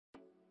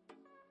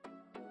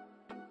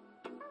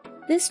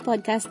This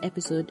podcast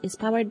episode is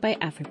powered by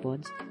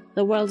AfriPods,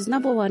 the world's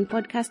 #1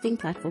 podcasting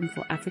platform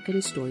for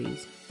African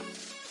stories.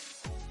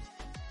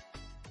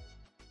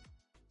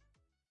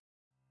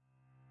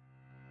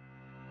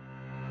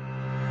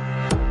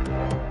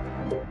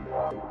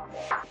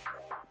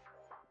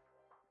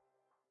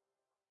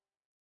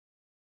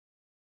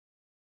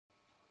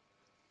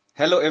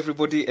 Hello,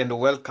 everybody, and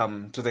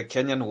welcome to the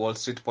Kenyan Wall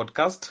Street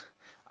podcast.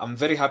 I'm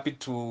very happy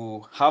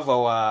to have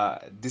our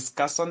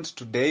discussant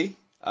today,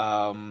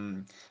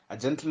 a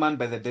gentleman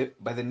by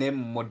the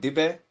name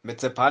Modibe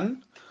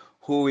Metsepan,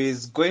 who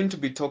is going to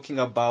be talking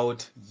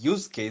about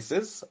use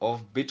cases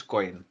of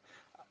Bitcoin,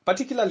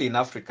 particularly in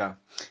Africa.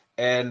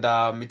 And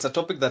it's a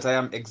topic that I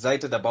am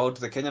excited about.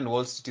 The Kenyan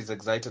Wall Street is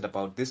excited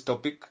about this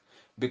topic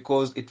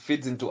because it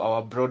feeds into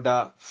our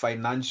broader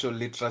financial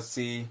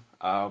literacy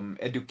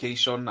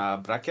education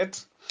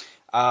bracket.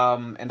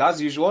 And as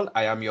usual,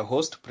 I am your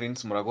host,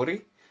 Prince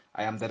Muragori.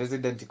 I am the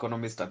resident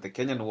economist at the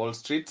Kenyan Wall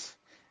Street.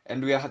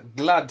 And we are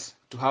glad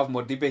to have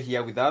Modibe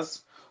here with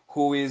us,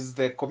 who is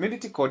the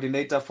community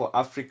coordinator for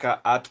Africa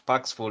at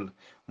Paxful.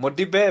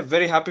 Modibe,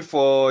 very happy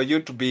for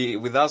you to be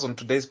with us on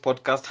today's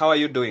podcast. How are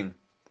you doing?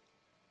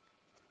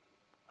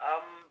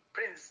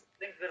 Prince,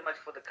 thanks very much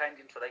for the kind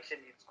introduction.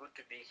 It's good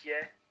to be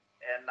here,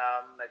 and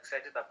I'm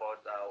excited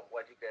about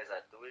what you guys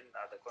are doing.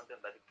 The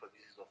content that you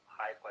produce is of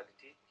high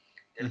quality,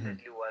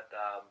 definitely what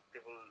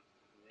people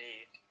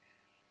need,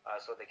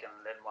 so they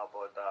can learn more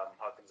about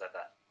how things are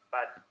done.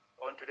 But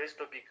on today's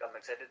topic, I'm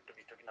excited to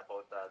be talking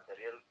about the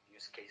real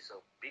use case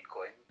of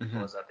Bitcoin,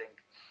 because I think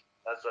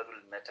that's what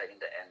will matter in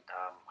the end.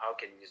 How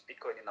can we use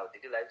Bitcoin in our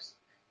daily lives,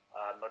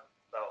 not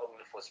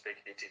only for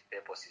speculative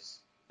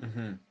purposes.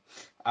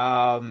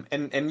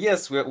 And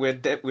yes, we're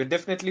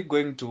definitely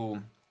going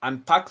to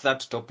unpack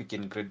that topic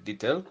in great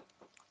detail.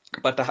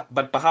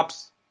 But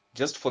perhaps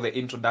just for the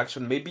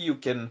introduction, maybe you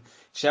can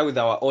share with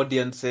our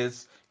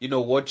audiences,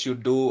 what you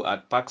do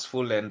at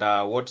Paxful and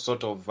what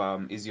sort of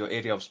is your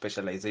area of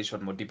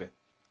specialization, Modibe.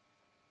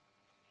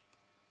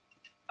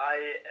 I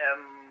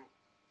am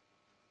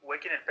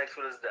working at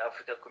Paxful as the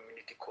Africa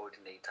Community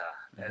Coordinator,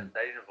 and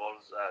that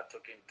involves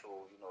talking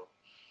to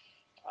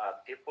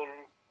people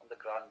on the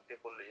ground,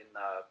 people in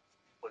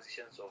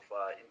positions of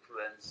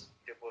influence,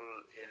 people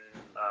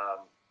in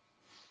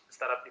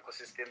startup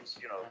ecosystems,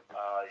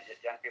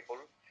 young people,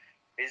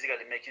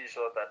 basically making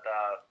sure that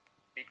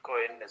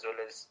Bitcoin as well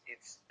as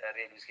its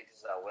real use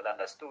cases are well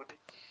understood,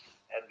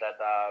 and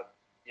that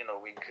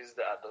we increase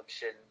the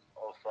adoption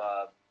of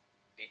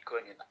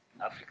Bitcoin in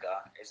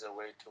Africa as a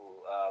way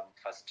to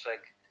fast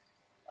track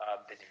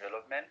the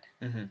development.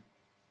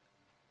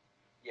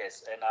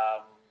 Yes, and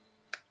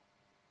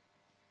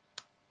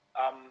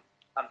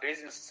I'm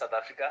based in South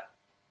Africa,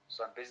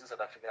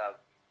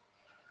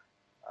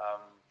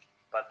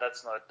 but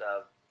that's not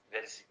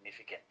very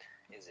significant,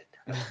 is it?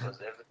 Because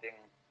everything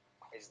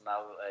is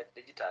now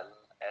digital,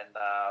 and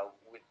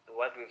with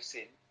what we've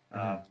seen,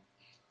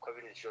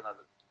 COVID has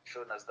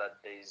shown us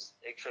that there is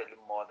actually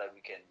more that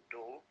we can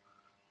do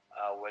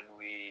when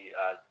we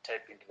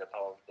tap into the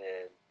power of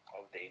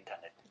the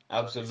internet.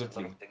 Absolutely. So there's a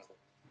lot of things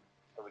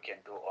that we can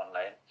do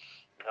online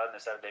without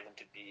necessarily having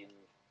to be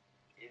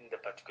in the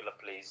particular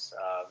place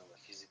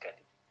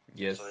physically.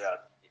 Yes. So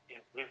yeah,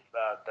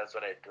 that's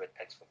what I do at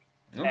Paxful.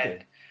 Okay.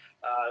 And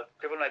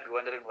people might be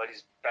wondering, what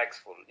is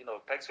Paxful?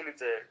 Paxful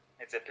is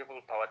a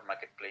people-powered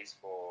marketplace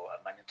for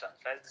money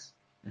transfers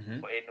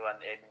for anyone,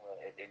 anywhere,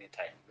 at any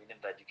time. Meaning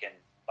that you can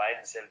buy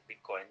and sell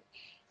Bitcoin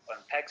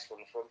on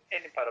Paxful from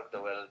any part of the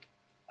world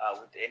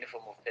with any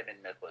form of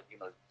payment method.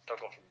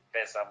 Talk of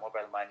M-Pesa,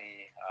 mobile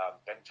money,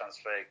 bank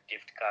transfer,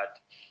 gift card.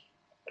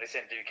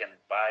 Recently, you can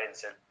buy and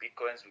sell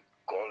Bitcoins with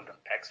gold on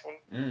Paxful.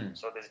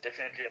 So there's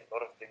definitely a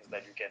lot of things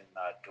that you can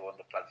do on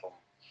the platform,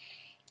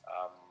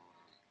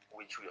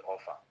 which we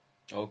offer.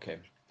 Okay.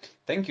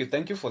 Thank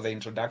you for the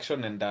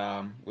introduction, and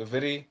we're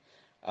very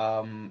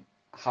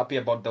happy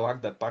about the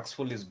work that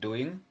Paxful is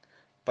doing,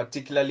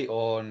 particularly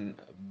on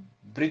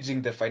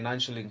bridging the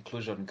financial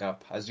inclusion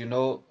gap. As you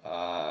know,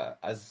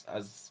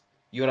 as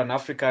you're an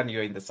African,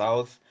 you're in the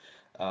South.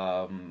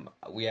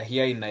 We are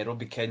here in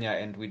Nairobi, Kenya,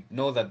 and we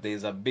know that there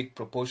is a big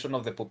proportion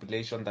of the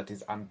population that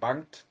is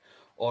unbanked,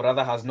 or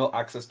rather has no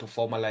access to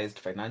formalized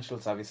financial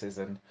services.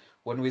 And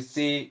when we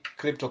see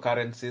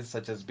cryptocurrencies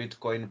such as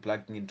Bitcoin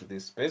plugging into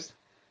this space,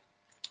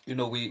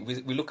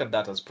 we look at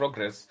that as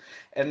progress.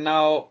 And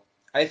now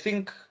I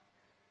think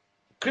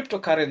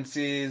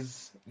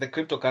the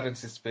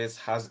cryptocurrency space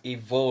has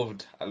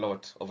evolved a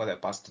lot over the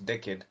past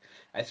decade.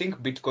 I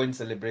think Bitcoin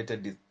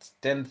celebrated its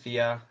 10th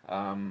year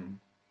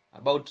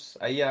about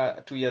a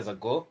year, 2 years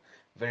ago,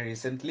 very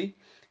recently.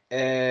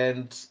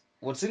 And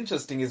what's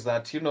interesting is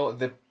that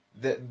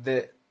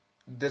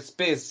the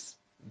space,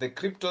 the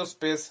crypto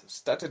space,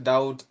 started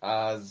out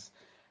as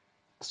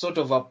sort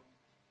of a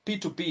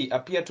P2P, a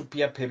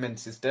peer-to-peer payment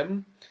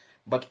system,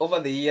 but over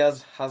the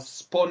years has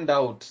spawned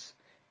out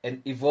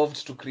and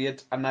evolved to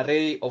create an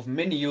array of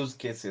many use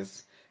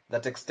cases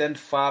that extend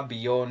far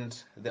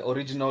beyond the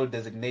original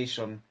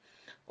designation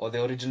or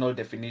the original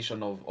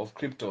definition of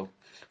crypto.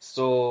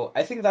 So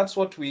I think that's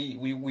what we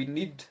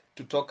need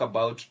to talk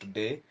about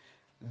today.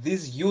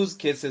 These use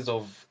cases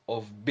of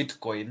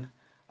Bitcoin,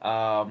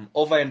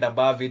 over and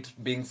above it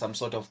being some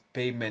sort of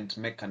payment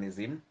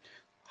mechanism.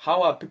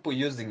 How are people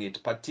using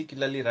it,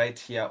 particularly right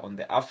here on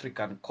the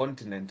African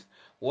continent?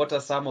 What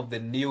are some of the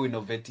new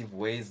innovative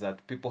ways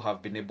that people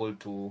have been able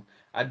to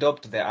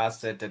adopt the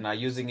asset and are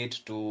using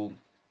it to,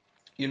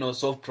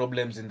 solve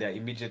problems in their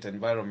immediate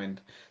environment?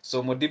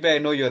 So, Modibe, I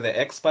know you're the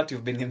expert.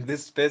 You've been in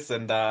this space,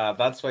 and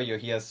that's why you're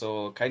here.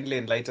 So, kindly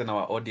enlighten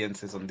our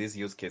audiences on these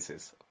use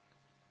cases.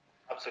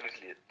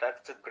 Absolutely,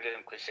 that's a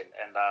brilliant question,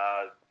 and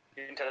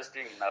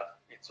interesting enough,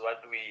 it's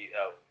what we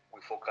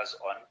focus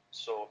on.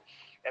 So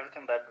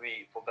everything that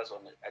we focus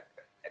on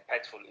at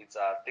Paxful, it's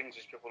things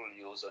which people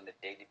use on a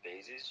daily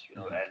basis,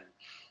 and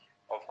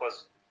of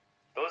course,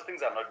 those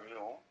things are not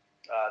new.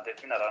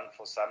 They've been around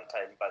for some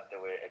time, but they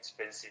were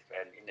expensive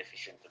and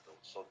inefficient to do.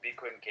 So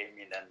Bitcoin came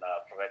in and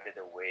provided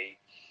a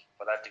way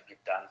for that to be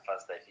done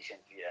faster,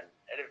 efficiently, and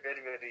at a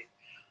very, very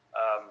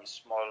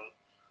small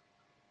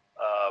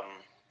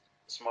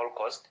small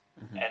cost.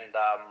 And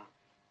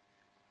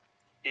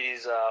it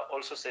is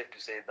also safe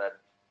to say that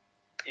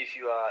if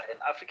you are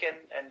an African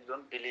and you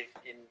don't believe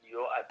in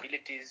your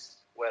abilities,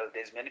 well,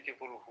 there's many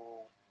people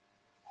who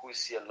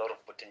see a lot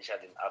of potential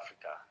in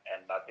Africa,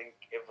 and I think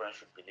everyone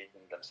should believe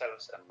in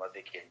themselves and what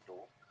they can do.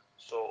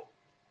 So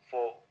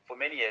for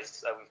many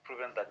years, we've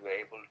proven that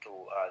we're able to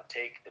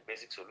take the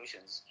basic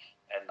solutions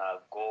and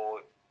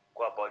go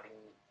about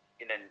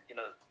in an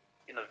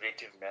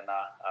innovative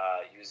manner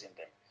using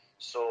them.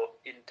 So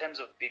in terms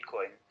of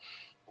Bitcoin,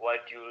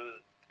 what you'll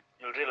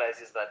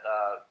realize is that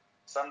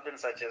something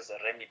such as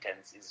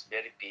remittance is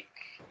very big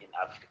in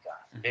Africa,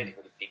 very,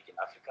 very big in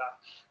Africa.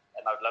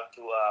 And I'd love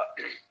to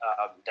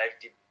dive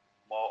deep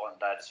more on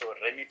that. So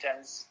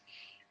remittance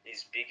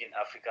is big in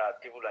Africa.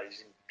 People are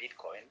using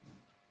Bitcoin,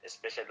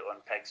 especially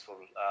on Paxful,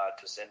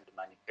 to send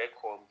money back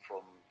home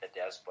from the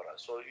diaspora.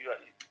 So you're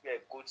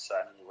a good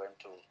son. You went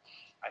to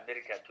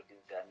America to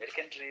live the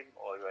American dream,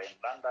 or you're in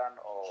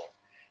London, or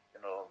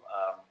in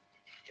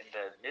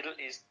the Middle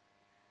East.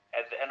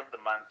 At the end of the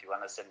month, you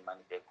want to send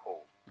money back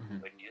home.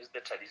 When you use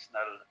the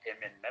traditional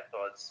payment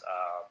methods,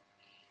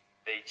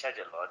 they charge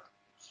a lot.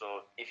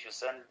 So if you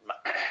send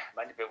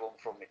money back home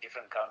from a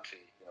different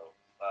country,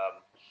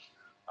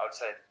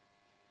 outside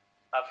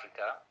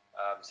Africa,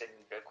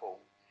 sending back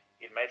home,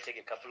 it might take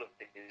a couple of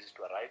days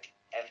to arrive,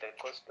 and the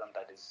cost on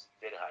that is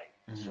very high.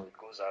 So it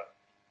goes up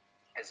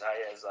as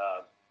high as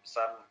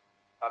some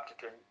up to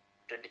 20%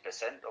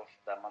 of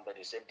the amount that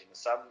you send in.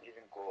 Some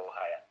even go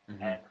higher,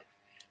 and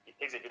it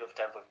takes a bit of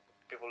time for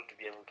people to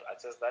be able to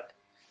access that.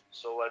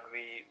 So what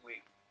we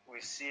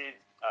see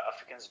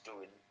Africans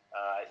doing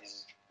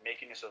is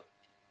making use of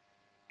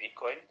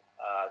Bitcoin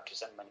to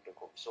send money back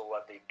home. So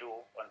what they do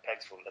on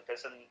Paxful, the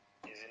person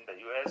is in the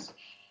US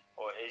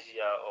or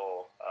Asia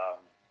or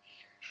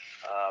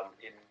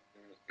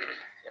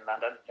in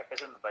London, the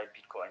person will buy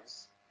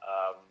Bitcoins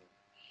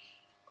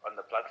on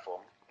the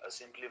platform,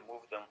 simply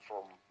move them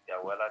from their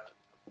wallet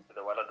to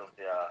the wallet of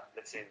their,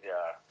 let's say,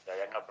 their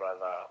younger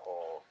brother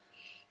or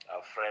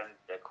a friend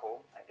back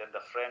home, and then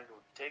the friend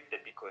would take the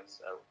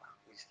Bitcoins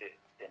which they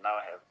now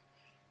have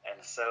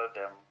and sell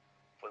them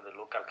for the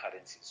local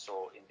currency.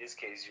 So in this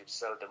case, you'd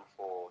sell them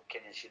for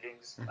Kenyan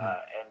shillings,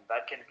 and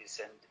that can be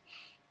sent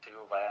to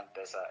you via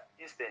M-Pesa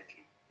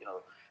instantly.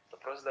 The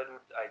process that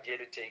would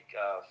ideally take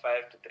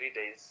 5 to 3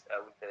 days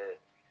with a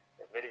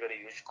very, very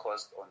huge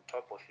cost on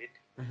top of it,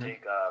 would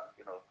take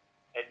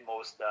at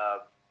most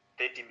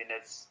 30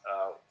 minutes,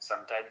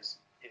 sometimes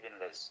even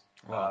less.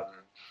 Wow.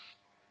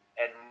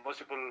 And most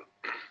people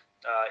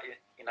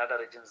in other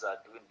regions are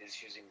doing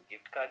this using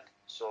gift card.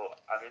 So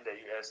I'm in the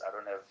US. I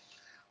don't have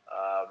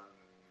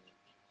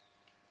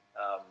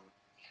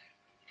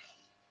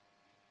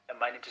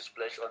money to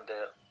splash on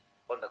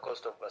the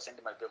cost of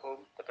sending my back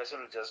home. The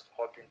person will just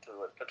hop into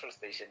a petrol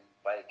station,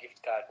 buy a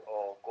gift card,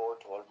 or go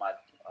to Walmart,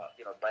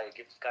 buy a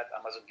gift card,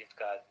 Amazon gift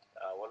card,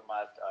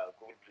 Walmart,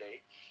 Google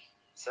Play,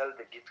 sell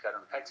the gift card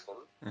on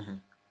Paxful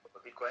for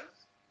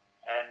Bitcoins,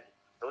 and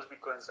those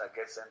Bitcoins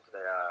get sent to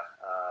their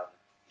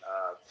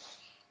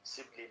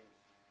sibling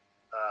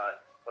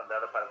on the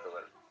other part of the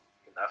world,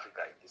 in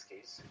Africa in this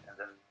case, and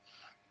then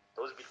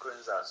those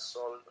Bitcoins are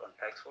sold on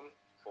Paxful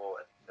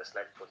for a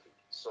slight profit.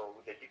 So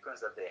with the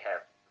Bitcoins that they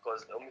have,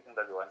 because the only thing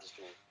that they want is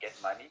to get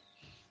money,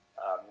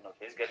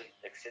 basically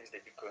exchange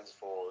the Bitcoins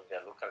for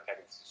their local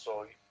currency.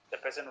 So the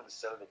person will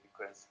sell the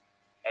Bitcoins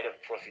at a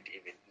profit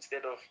even,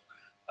 instead of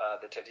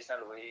the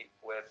traditional way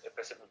where a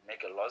person would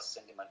make a loss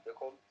sending money back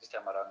home. This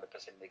time around, the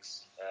person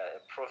makes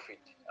a profit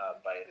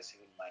by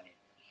receiving money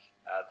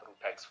through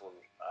Paxful,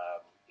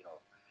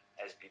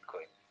 as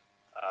Bitcoin.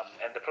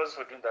 And the process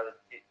for doing that,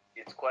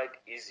 it's quite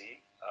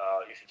easy.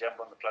 If you jump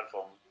on the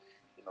platform,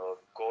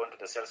 go into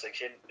the sell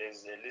section,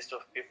 there's a list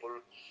of people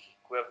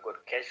who have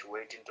got cash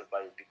waiting to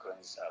buy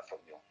Bitcoins from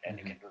you, and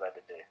you can do that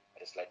at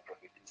a slight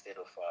profit instead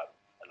of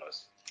a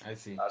loss. I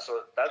see.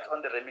 So that's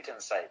on the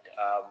remittance side.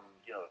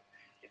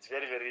 It's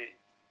very, very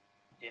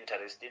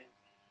interesting.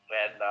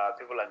 and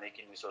people are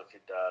making use of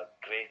it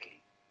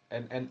greatly.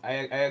 And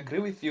I agree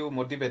with you,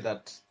 Modibe,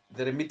 that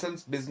the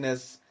remittance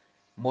business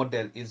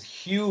model is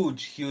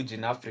huge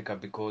in Africa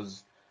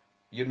because,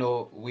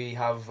 we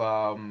have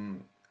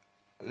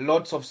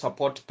lots of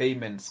support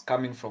payments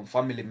coming from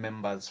family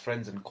members,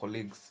 friends, and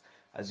colleagues,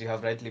 as you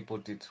have rightly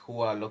put it,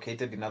 who are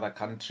located in other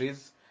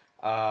countries,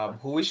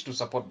 who wish to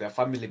support their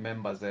family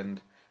members.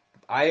 And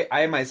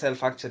I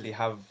myself actually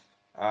have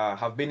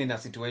been in a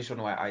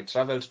situation where I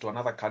traveled to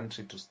another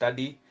country to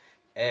study,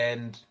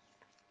 and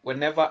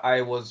whenever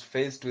I was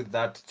faced with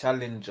that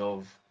challenge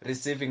of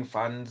receiving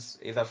funds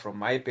either from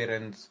my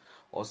parents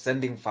or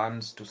sending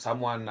funds to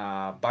someone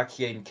back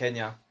here in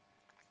Kenya,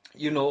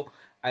 you know,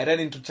 I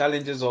ran into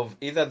challenges of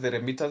either the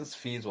remittance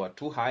fees were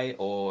too high,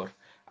 or,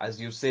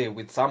 as you say,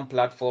 with some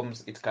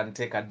platforms, it can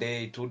take a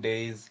day, 2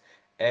 days,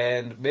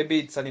 and maybe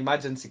it's an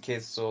emergency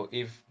case. So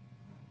if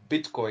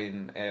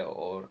Bitcoin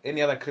or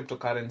any other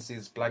cryptocurrency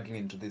is plugging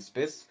into this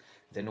space,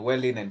 then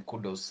well in and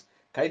kudos.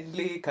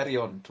 Kindly carry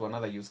on to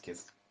another use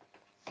case.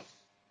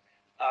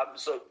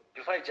 So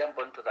before I jump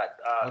onto that,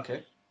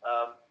 Okay.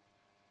 um,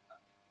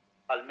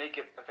 I'll make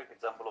a perfect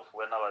example of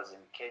when I was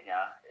in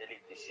Kenya early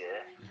this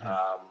year.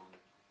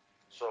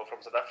 So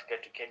from South Africa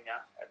to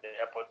Kenya at the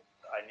airport,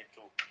 I need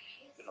to,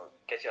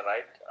 catch a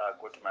ride,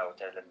 go to my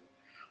hotel, and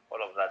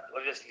all of that.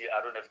 Obviously,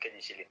 I don't have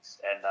Kenyan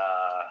shillings, and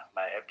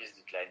my app is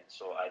declining,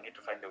 so I need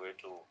to find a way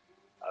to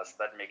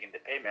start making the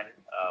payment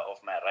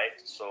of my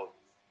ride. So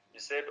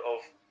instead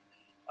of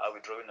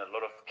withdrawing a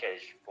lot of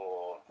cash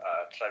for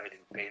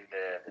traveling, paying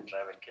the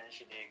driver in Kenyan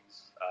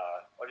shillings.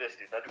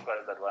 Obviously, that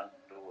requires that one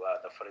to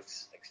the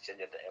forex exchange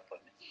at the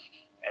airport,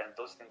 and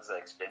those things are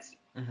expensive.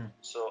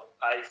 So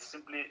I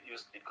simply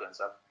used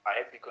bitcoins. I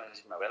had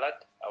bitcoins in my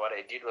wallet. What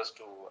I did was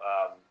to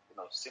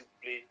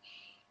simply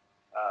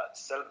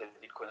sell the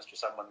bitcoins to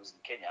someone who's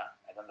in Kenya,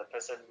 and then the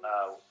person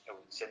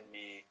would send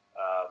me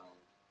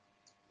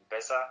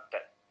Pesa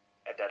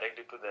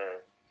directly to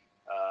the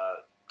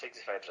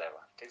Taxify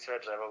driver.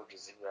 Taxify driver would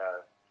receive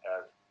uh,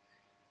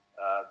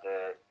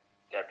 their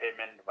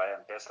payment via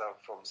M-Pesa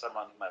from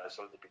someone who might have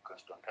sold the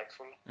bitcoins to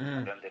Impactful,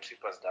 and then the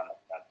trip was done like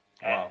that.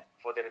 And Wow.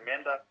 for the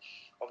remainder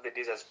of the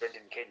days I spent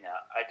in Kenya,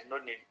 I did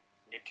not need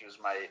to use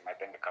my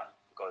bank account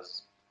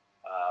because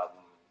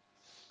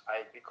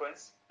I had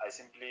bitcoins. I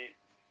simply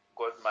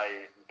got my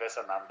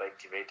M-Pesa number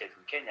activated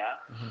in Kenya,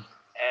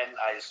 and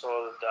I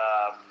sold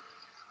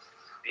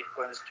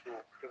bitcoins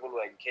to people who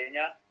are in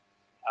Kenya.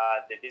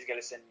 They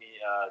basically send me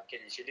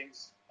Kenyan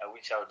shillings,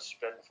 which I would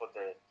spend for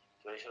the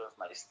duration of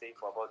my stay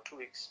for about 2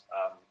 weeks.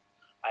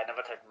 I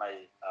never touched my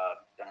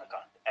bank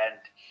account, and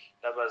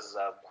that was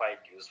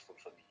quite useful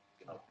for me.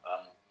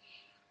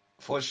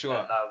 For sure.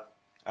 And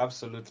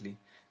Absolutely.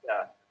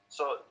 yeah,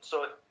 so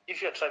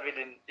if you're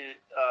traveling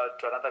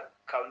to another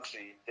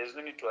country, there's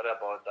no need to worry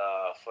about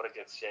forex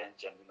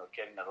exchange and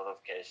carrying a lot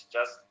of cash.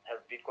 Just have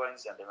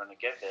bitcoins, and then when you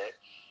get there,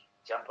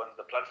 jump on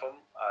the platform,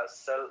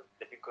 sell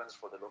the bitcoins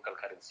for the local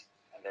currency,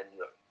 and then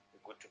you're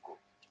good to go.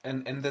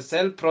 And the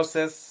sale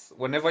process,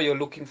 whenever you're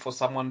looking for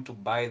someone to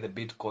buy the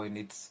Bitcoin,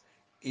 it's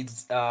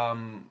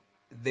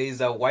there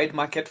is a wide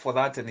market for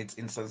that, and it's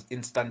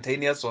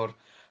instantaneous. Or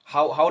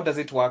how does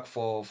it work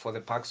for the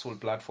Paxful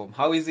platform?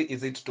 How easy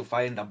is it to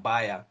find a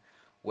buyer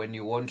when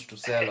you want to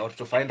sell, or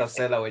to find a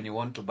seller when you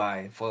want to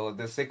buy, for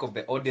the sake of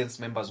the audience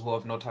members who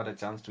have not had a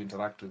chance to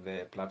interact with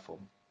the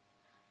platform?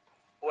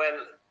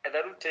 Well,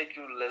 that will take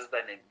you less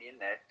than a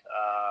minute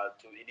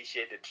to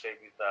initiate a trade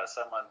with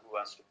someone who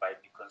wants to buy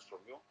bitcoins from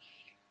you.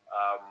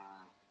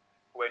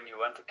 When you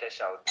want to cash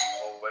out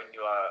or when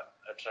you are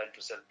trying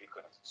to sell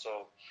bitcoins.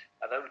 So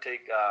that will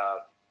take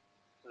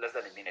less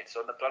than a minute. So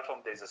on the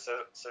platform, there's a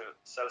sell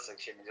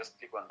section. You just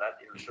click on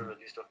that. It will show you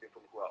a list of people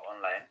who are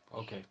online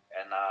Okay.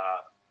 and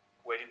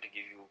waiting to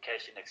give you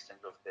cash in exchange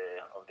of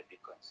the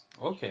bitcoins.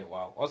 Okay.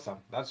 Wow. Awesome.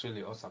 That's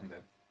really awesome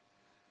then.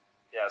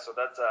 Yeah, so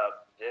that's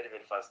very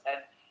very fast.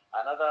 And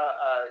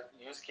another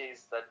use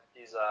case that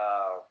is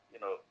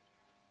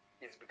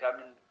is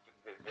becoming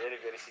very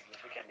very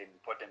significant and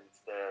important is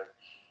the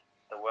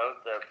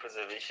wealth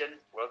preservation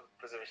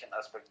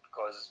aspect,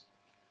 because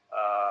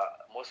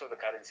most of the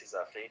currencies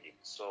are fading.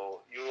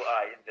 So you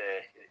are in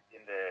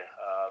the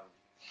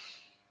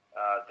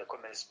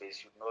common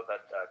space. You know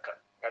that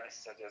currencies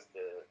such as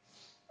the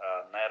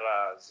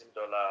naira, Zim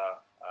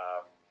dollar,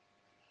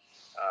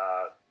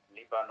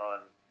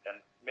 Lebanon, and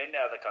many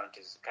other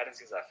countries,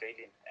 currencies are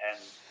fading, and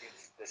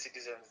it's the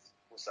citizens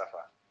who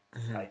suffer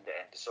in the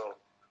end. So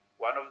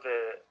one of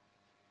the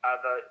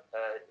other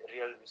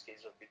real use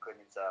cases of Bitcoin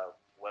is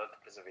wealth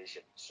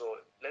preservation. So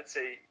let's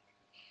say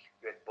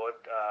you had bought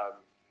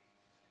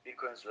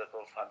Bitcoin's worth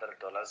of $100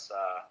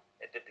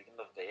 at the beginning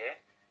of the year,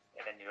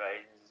 and then you are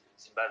in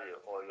Zimbabwe,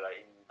 or you are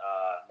in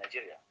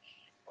Nigeria,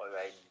 or you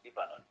are in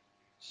Lebanon.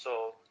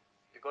 So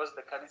because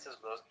the currency has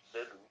lost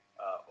value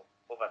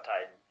over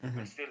time,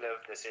 you still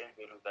have the same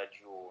value that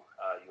you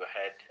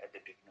had at the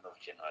beginning of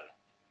January,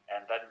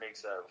 and that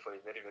makes for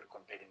a very very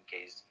compelling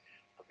case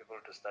for people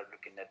to start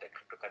looking at the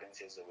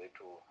cryptocurrency as a way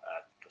to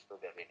store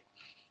their value.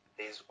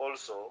 There is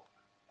also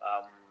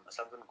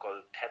something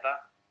called Tether.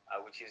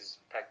 which is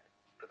pegged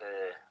to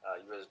the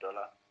US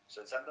dollar.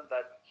 So it's something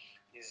that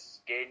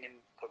is gaining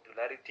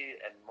popularity,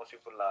 and most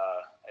people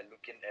are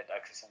looking at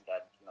accessing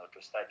that, to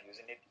start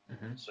using it.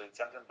 So it's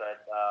something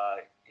that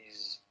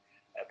is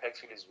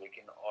Paxful is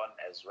working on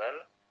as well.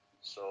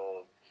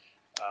 So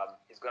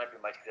it's going to be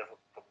much easier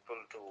for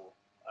people to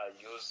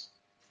use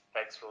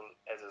Paxful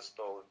as a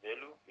store of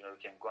value. You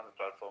can go on the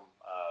platform,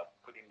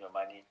 put in your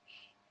money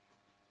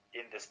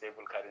in the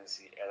stable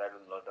currency, and that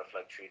will not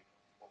fluctuate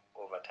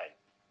over time.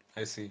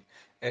 I see.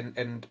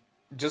 And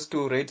just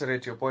to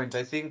reiterate your point,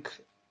 I think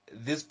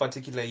this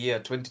particular year,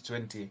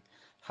 2020,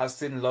 has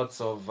seen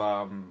lots of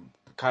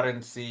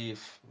currency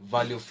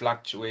value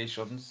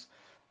fluctuations.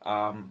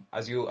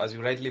 As you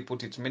rightly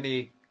put it,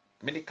 many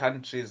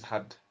countries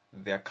had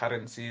their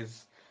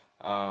currencies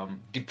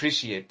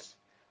depreciate,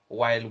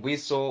 while we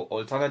saw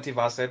alternative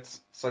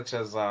assets such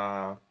as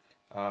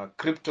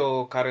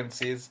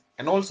cryptocurrencies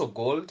and also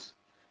gold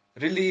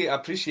really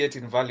appreciate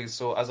in value.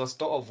 So as a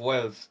store of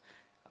wealth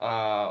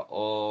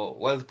or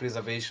wealth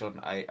preservation,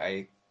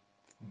 I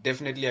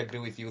definitely agree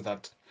with you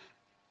that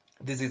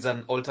this is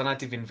an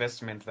alternative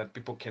investment that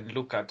people can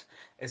look at,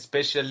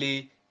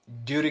 especially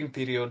during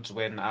periods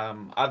when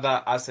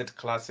other asset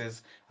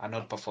classes are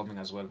not performing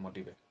as well,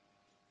 Modibe.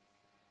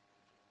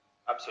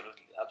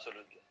 Absolutely,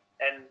 absolutely.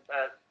 And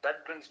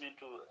that brings me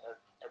to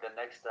the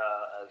next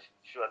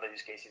few other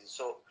use cases.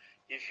 So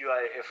if you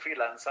are a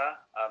freelancer,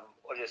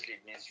 obviously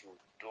it means you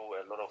do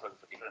a lot of work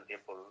for different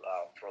people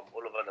from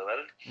all over the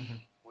world.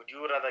 Would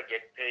you rather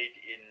get paid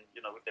in,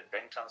 with the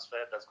bank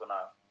transfer that's going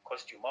to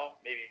cost you more?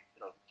 Maybe,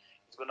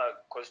 it's going to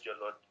cost you a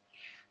lot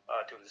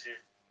to receive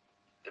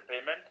the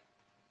payment,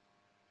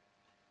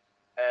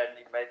 and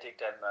it might take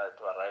time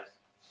to arrive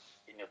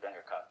in your bank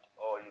account.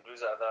 Or you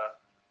use other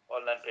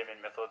online payment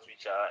methods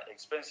which are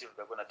expensive.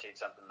 They're going to take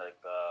something like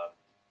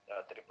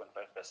 3.5%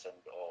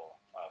 or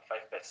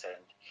 5%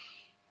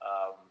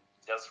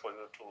 just for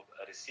you to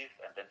receive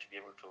and then to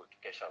be able to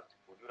cash out.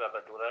 Would you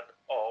rather do that?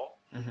 Or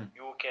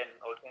you can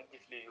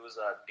alternatively use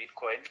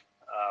Bitcoin.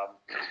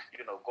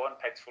 Go on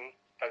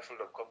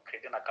Paxful.com,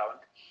 create an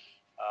account,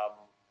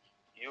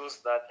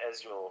 use that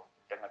as your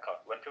bank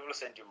account. When people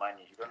send you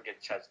money, you don't get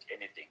charged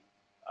anything.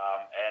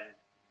 And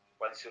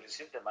once you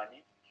receive the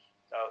money,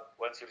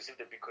 once you receive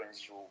the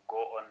Bitcoins, you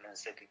go on and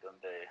set it on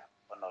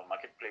our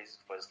marketplace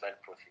for a slight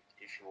profit.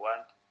 If you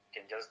want,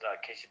 you can just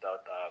cash it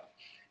out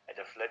at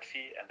a flat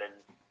fee, and then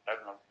that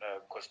will not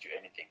cost you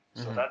anything.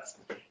 So that's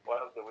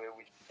one of the way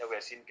we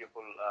are seeing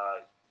people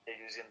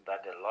using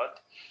that a lot,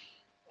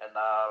 and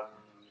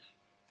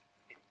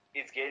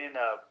it's gaining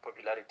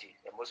popularity.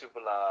 And most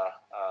people are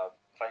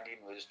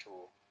finding ways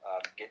to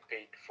get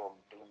paid from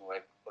doing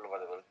work all over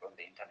the world on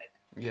the internet.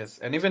 Yes,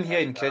 and even here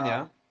in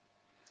Kenya.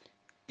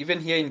 Even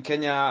here in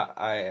Kenya,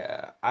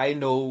 I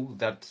know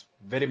that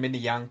very many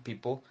young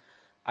people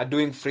are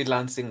doing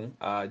freelancing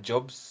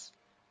jobs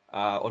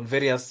on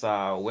various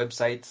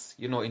websites,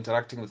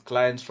 interacting with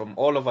clients from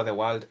all over the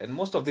world. And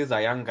most of these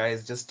are young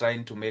guys just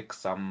trying to make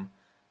some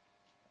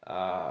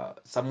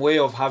way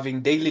of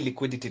having daily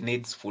liquidity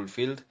needs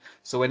fulfilled.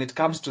 So when it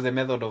comes to the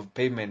method of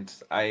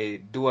payment, I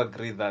do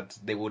agree that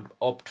they would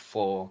opt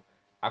for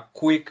a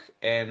quick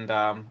and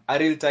a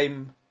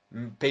real-time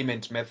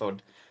payment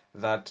method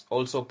that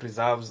also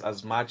preserves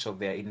as much of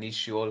their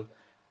initial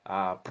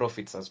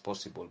profits as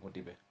possible,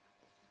 Modibe.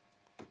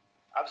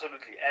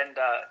 Absolutely. And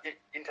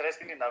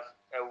interestingly enough,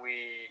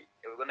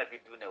 we're going to be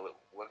doing a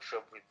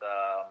workshop with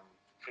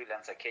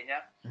Freelancer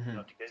Kenya,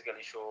 to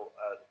basically show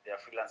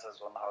their freelancers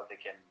on how they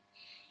can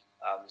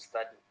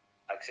start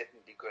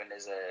accepting Bitcoin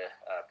as a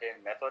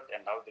payment method,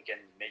 and how they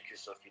can make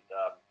use of it,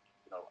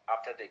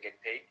 after they get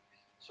paid.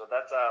 So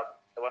that's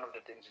one of the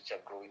things which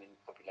are growing in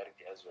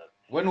popularity as well.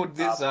 When would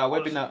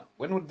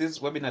this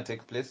webinar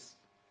take place?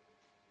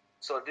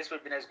 So this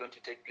webinar is going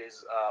to take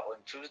place on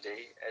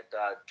Tuesday at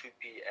 2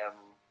 p.m.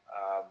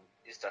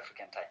 East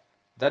African time.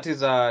 That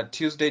is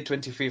Tuesday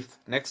 25th,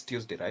 next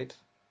Tuesday, right?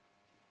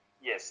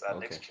 Yes,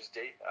 next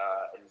Tuesday,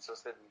 and it's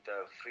hosted with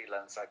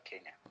Freelancer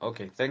Kenya.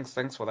 Okay,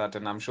 thanks for that,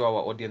 and I'm sure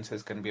our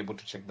audiences can be able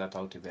to check that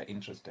out if they're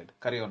interested.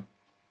 Carry on.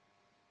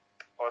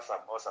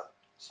 Awesome.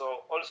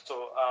 So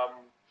also,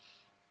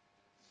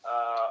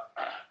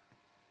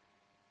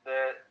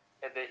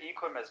 the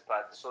e-commerce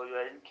part. So you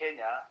are in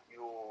Kenya,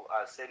 you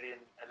are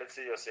selling. Let's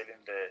say you're selling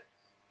the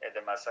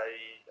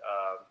Masai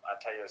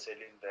attire, you're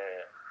selling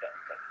the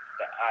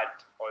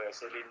art, or you're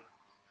selling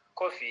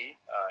coffee,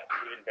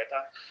 even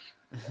better,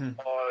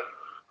 or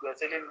you're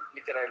selling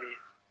literally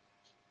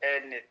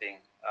anything.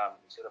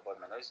 Sorry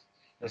about my noise.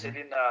 You're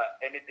selling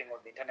anything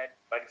on the internet,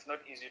 but it's not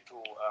easy to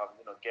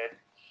get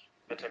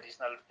the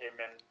traditional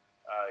payment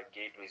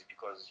gateways,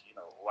 because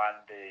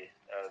one,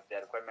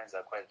 their requirements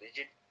are quite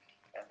rigid,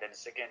 and then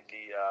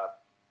secondly,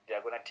 they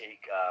are going to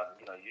take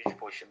huge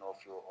portion of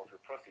your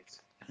profits,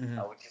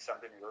 which is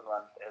something you don't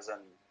want as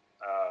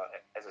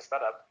a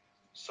startup.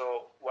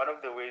 So one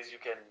of the ways you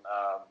can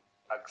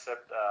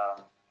accept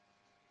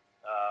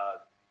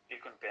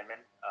Bitcoin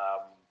payment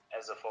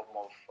as a form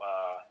of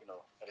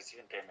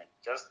receiving payment,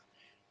 just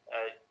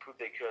put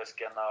the QR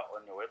scanner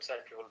on your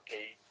website. People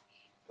pay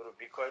through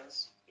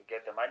bitcoins. You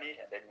get the money,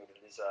 and then you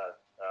release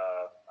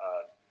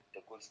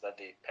the goods that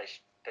they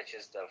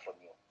purchased from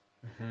you.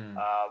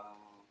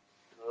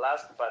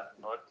 Last but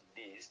not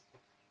least,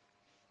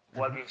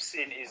 what we've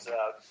seen is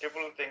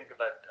people think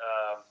that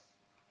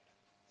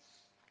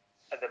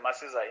the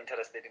masses are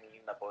interested in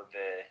learning about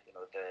the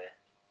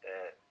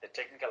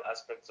technical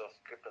aspects of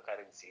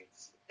cryptocurrency.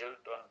 It's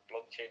built on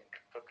blockchain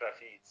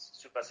cryptography. It's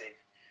super safe.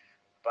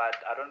 But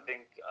I don't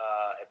think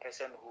a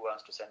person who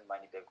wants to send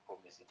money back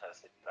home is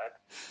interested in that.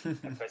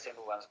 A person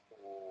who wants to,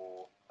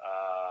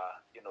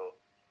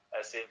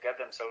 safeguard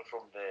themselves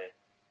from the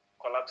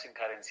collapsing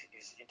currency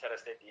is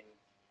interested in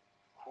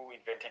who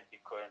invented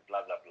Bitcoin,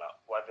 blah, blah, blah.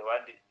 What they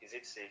want, is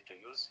it safe to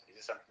use? Is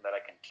it something that I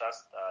can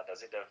trust?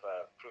 Does it have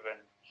proven,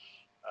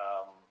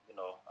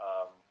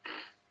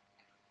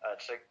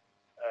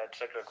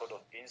 track record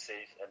of being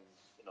safe and,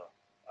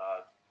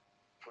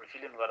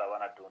 fulfilling what I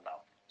want to do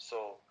now?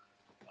 So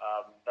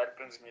that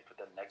brings me to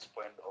the next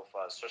point of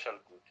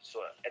social good. So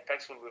at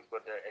Paxful, we've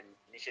got an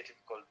initiative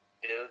called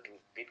Build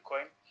with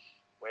Bitcoin,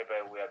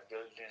 whereby we are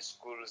building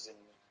schools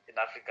in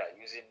Africa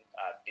using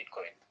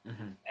Bitcoin.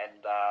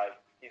 And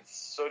it's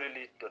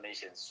solely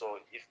donations. So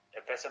if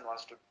a person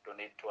wants to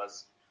donate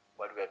towards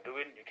what we are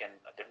doing, you can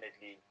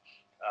definitely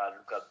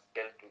look at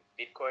Build with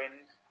Bitcoin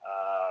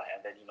and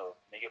then,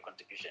 make a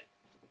contribution.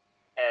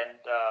 And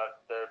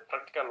the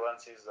practical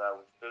ones is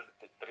we've built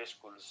the 3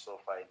 schools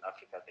so far in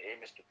Africa. The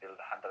aim is to build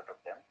 100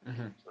 of them.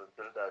 So we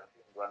built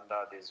in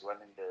Rwanda. There's one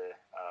in the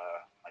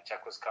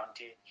Machakos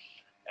County,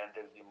 and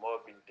there'll be more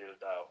being built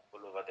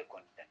all over the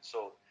continent.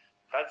 So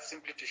that's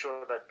simply to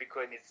show that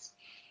Bitcoin it's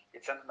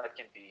something that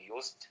can be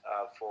used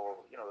for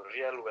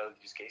real world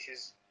use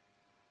cases,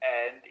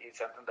 and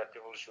it's something that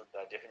people should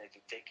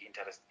definitely take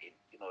interest in.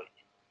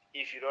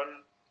 If you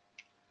don't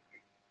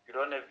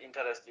have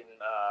interest in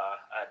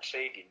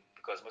trading,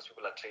 because most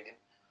people are trading,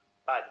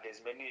 but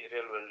there's many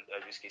real world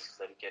use cases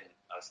that you can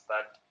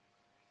start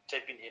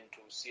tapping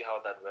into, see how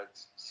that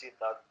works, see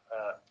that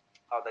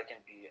how that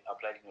can be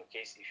applied in your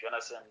case. If you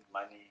want to send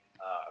money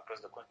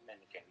across the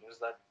continent, you can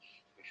use that.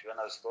 If you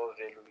want to store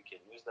value, you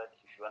can use that.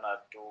 If you want to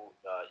do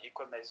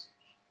e-commerce,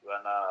 you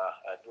want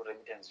to do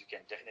remittance, you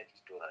can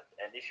definitely do that.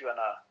 And if you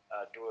want to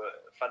do a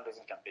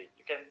fundraising campaign,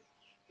 you can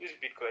use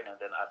Bitcoin and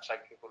then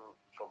attract people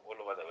from all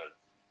over the world.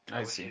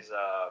 Which is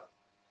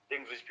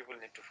things which people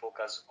need to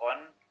focus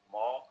on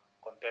more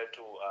compared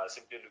to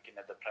simply looking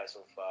at the price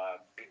of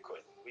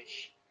Bitcoin,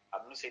 which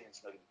I'm not saying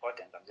it's not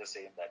important. I'm just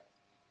saying that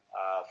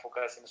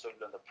focusing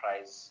solely on the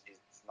price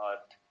is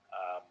not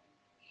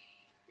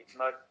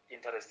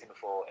interesting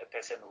for a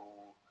person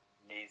who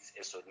needs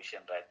a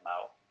solution right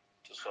now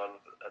to solve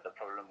the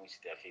problem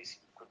which they're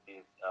facing. It could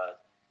be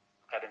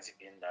currency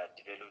being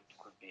devalued. It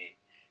could be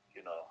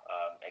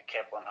a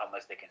cap on how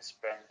much they can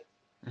spend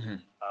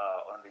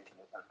on the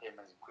international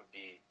payments. It could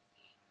be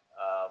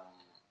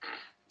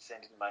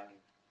sending money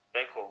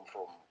back home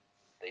from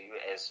the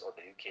US or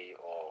the UK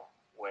or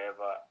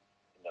wherever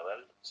in the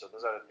world. So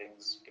those are the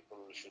things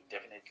people should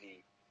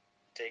definitely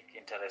take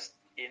interest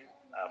in,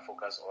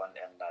 focus on,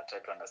 and try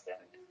to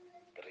understand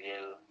the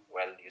real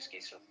world use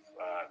case of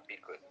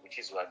Bitcoin, which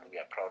is what we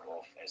are proud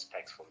of as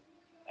Paxful,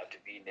 to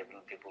be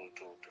enabling people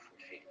to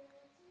fulfill.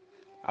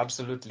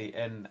 Absolutely,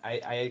 and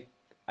I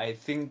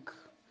think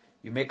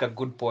you make a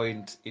good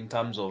point in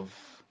terms of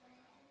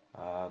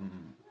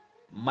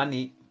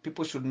money.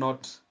 People should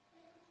not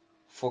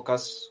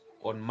focus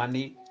on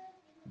money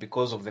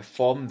because of the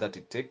form that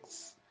it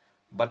takes,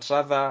 but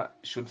rather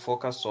should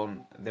focus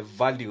on the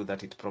value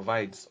that it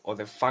provides or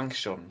the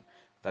function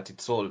that it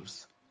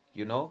solves.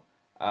 The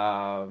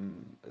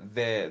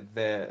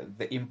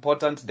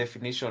important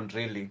definition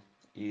really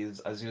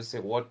is, as you say,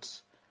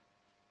 what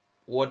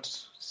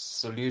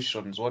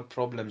solutions, what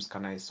problems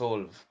can I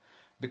solve?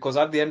 Because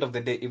at the end of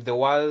the day, if the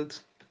world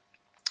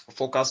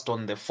focused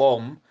on the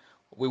form,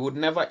 we would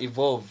never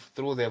evolve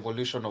through the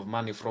evolution of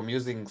money from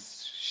using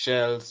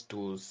shells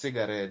to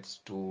cigarettes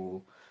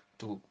to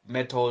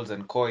metals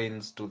and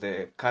coins to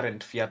the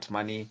current fiat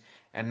money,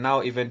 and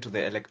now even to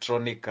the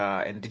electronic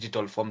and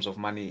digital forms of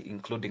money,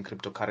 including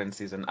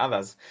cryptocurrencies and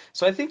others.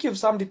 So I think you've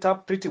summed it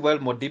up pretty well,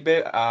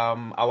 Modibe.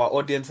 Our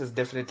audiences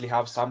definitely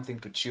have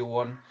something to chew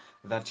on,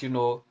 that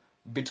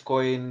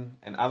Bitcoin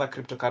and other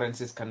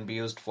cryptocurrencies can be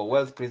used for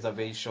wealth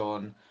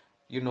preservation,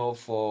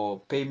 for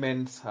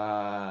payments,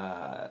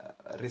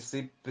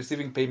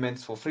 receiving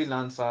payments for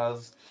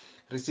freelancers,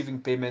 receiving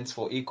payments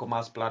for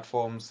e-commerce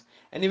platforms,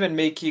 and even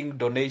making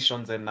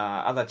donations and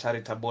other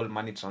charitable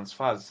money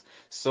transfers.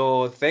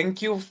 So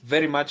thank you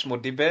very much,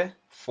 Modibe,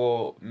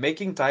 for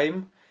making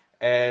time.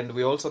 And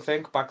we also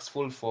thank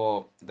Paxful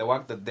for the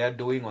work that they're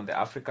doing on the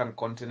African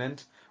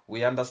continent.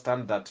 We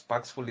understand that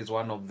Paxful is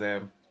one of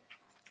the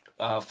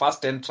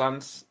fast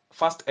entrants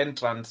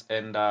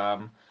and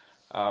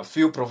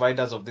few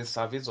providers of this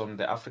service on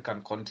the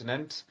African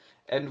continent,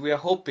 and we are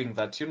hoping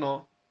that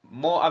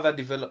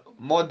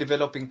more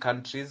developing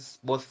countries,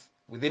 both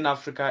within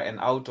Africa and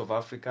out of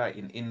Africa,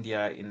 in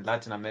India, in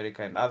Latin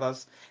America, and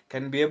others,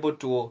 can be able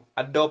to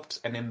adopt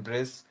and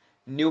embrace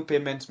new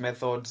payment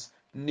methods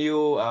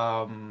new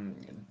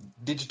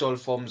digital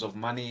forms of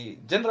money,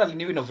 generally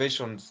new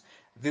innovations.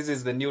 This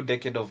is the new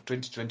decade of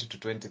 2020 to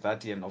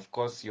 2030, and of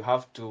course, you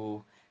have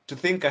to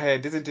think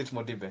ahead, isn't it,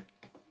 Modibe?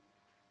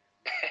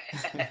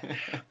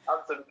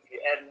 Absolutely.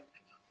 And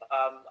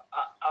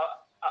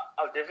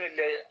I'll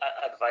definitely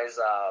advise,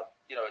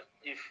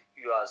 if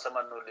you are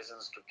someone who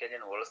listens to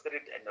Kenyan Wall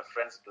Street and your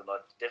friends do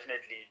not,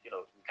 definitely,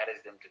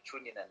 encourage them to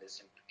tune in and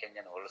listen to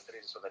Kenyan Wall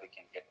Street so that you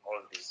can get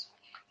all these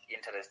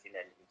interesting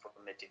and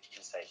informative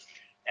insights.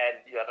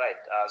 And you're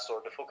right. So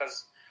the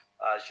focus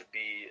should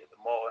be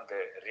more on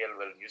the real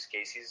world use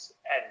cases.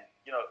 And,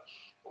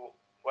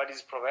 what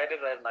is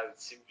provided right now is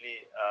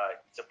simply,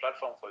 it's a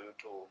platform for you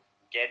to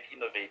get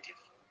innovative.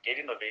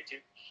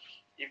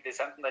 If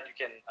there's something that you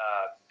can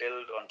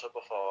build on top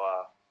of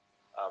our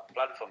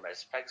platform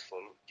as Paxful,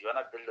 do you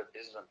want to build a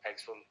business on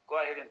Paxful? Go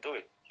ahead and do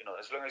it.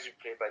 As long as you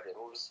play by the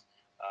rules,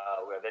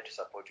 we're there to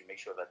support you, make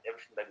sure that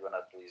everything that you want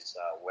to do is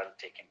well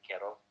taken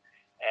care of.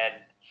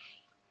 And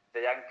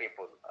the young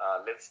people,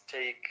 let's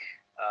take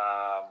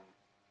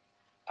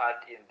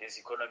part in this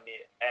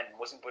economy, and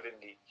most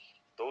importantly,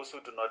 those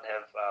who do not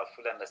have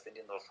full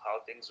understanding of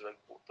how things work,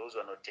 those who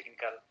are not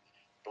technical,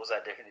 those are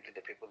definitely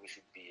the people we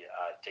should be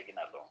taking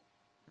along.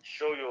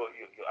 Show your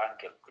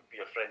uncle, could be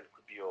your friend,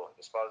 could be your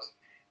spouse.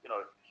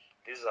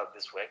 This is how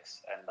this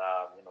works, and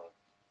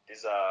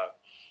these are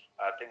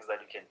things that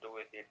you can do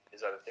with it.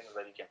 These are the things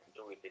that you can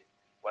do with it.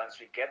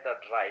 Once we get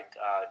that right,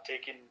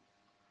 taking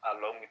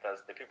along with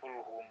us the people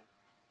whom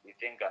we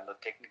think are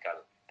not technical,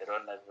 they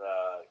don't have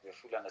the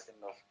full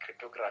understanding of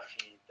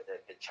cryptography,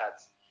 the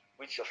charts,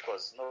 which of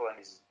course no one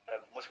is.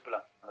 Most people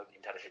are not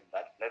interested in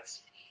that.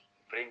 Let's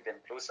bring them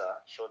closer,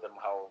 show them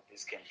how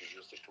this can be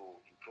used to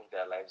improve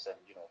their lives and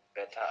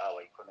better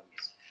our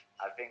economies.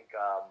 I think,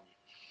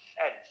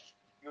 and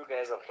you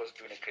guys are of course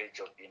doing a great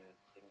job in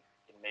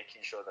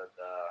making sure that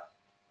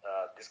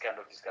this kind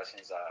of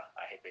discussions are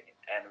happening,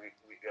 and we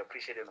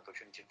appreciate an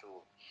opportunity to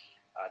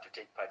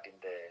take part in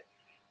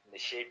the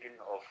shaping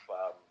of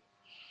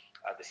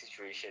the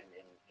situation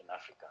in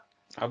Africa.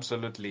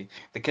 Absolutely.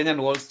 The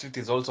Kenyan Wall Street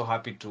is also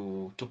happy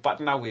to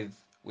partner with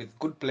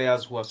good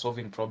players who are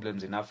solving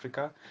problems in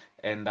Africa,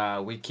 and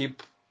we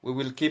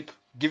will keep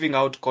giving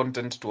out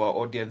content to our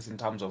audience in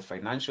terms of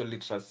financial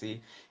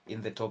literacy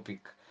in the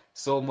topic.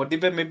 So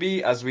Modibe,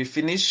 maybe as we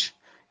finish,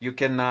 you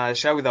can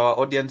share with our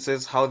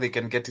audiences how they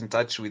can get in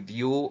touch with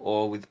you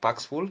or with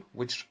Paxful,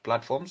 which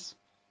platforms?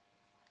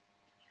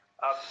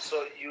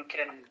 So you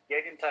can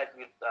get in touch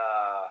with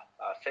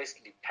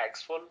firstly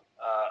Paxful,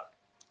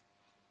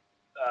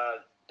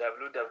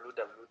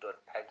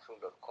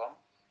 www.paxful.com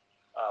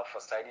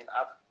for signing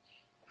up.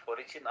 For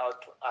reaching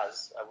out to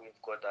us, we've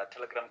got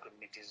Telegram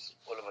communities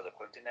all over the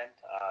continent.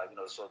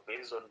 So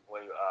based on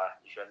where you are,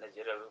 if you're in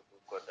Nigeria,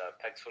 we've got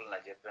Paxful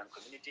Nigerian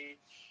community,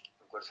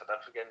 we've got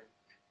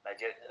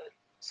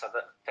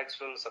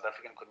Paxful South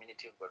African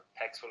community, we've got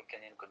Paxful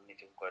Kenyan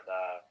community, we've got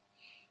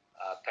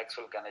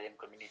Paxful Ghanaian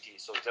community.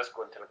 So just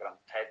go on Telegram,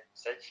 type,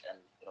 search, and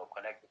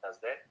connect with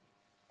us there.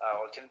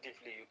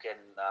 Alternatively, you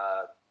can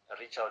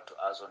reach out to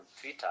us on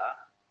Twitter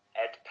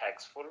at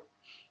Paxful.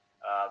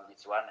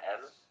 It's one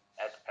L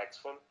at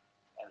Paxful,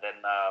 and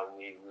then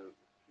we're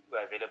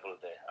available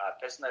there.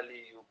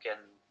 Personally, you can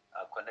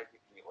connect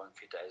with me on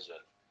Twitter as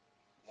well.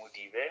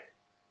 Modibe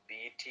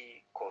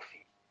BT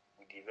Coffee.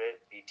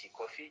 Modibe BT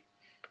Coffee.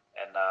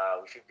 And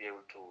we should be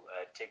able to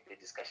take the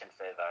discussion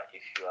further.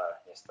 If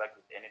you're stuck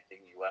with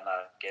anything, you want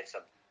to get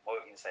some more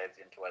insights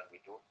into what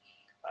we do,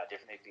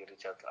 definitely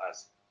reach out to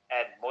us.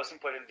 And most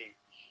importantly,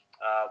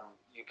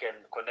 you can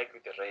connect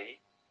with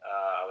Ray,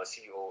 our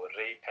CEO,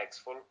 Ray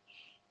Paxful,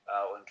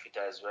 on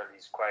Twitter as well.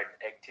 He's quite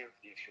active.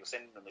 If you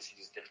send him a message,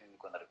 he's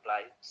definitely going to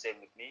reply. Same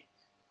with me,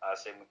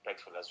 same with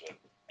Paxful as well.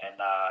 And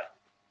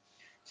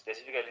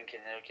specifically in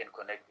Kenya, you can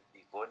connect with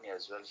Yvonne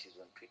as well. She's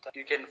on Twitter.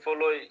 You can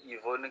follow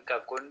Yvonne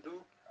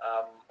Kakondu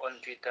on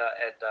Twitter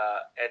at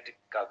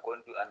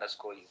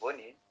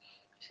Kakondu_Yvonne.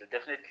 She'll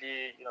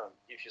definitely,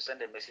 if you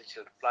send a message,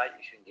 she'll reply.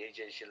 If you engage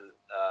her, she'll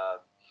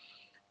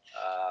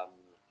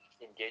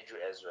engage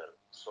you as well.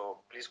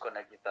 So please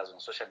connect with us on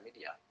social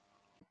media.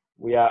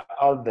 We are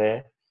out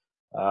there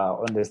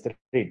on the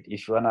street.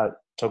 If you want to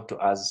talk to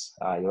us,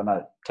 you want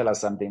to tell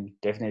us something,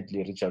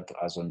 definitely reach out to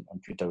us on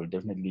Twitter. We'll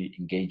definitely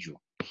engage you.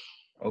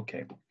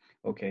 Okay.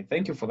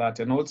 Thank you for that.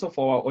 And also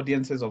for our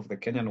audiences of the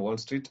Kenyan Wall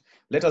Street,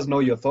 let us know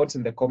your thoughts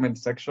in the comment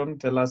section.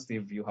 Tell us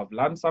if you have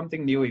learned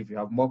something new, if you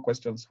have more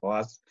questions for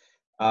us.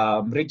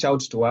 Reach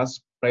out to us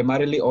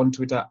primarily on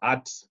Twitter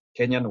at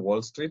Kenyan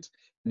Wall Street.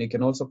 And you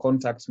can also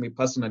contact me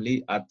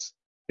personally at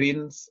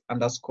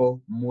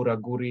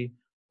Prince_Muraguri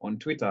on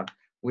Twitter.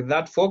 With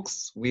that,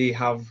 folks, we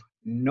have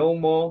no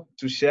more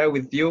to share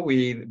with you.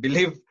 We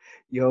believe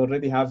you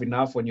already have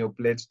enough on your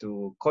plate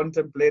to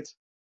contemplate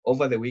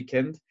over the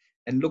weekend,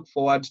 and look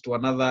forward to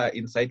another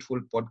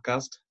insightful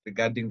podcast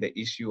regarding the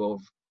issue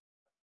of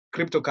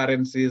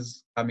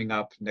cryptocurrencies coming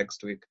up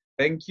next week.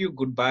 Thank you,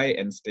 goodbye,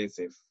 and stay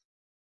safe.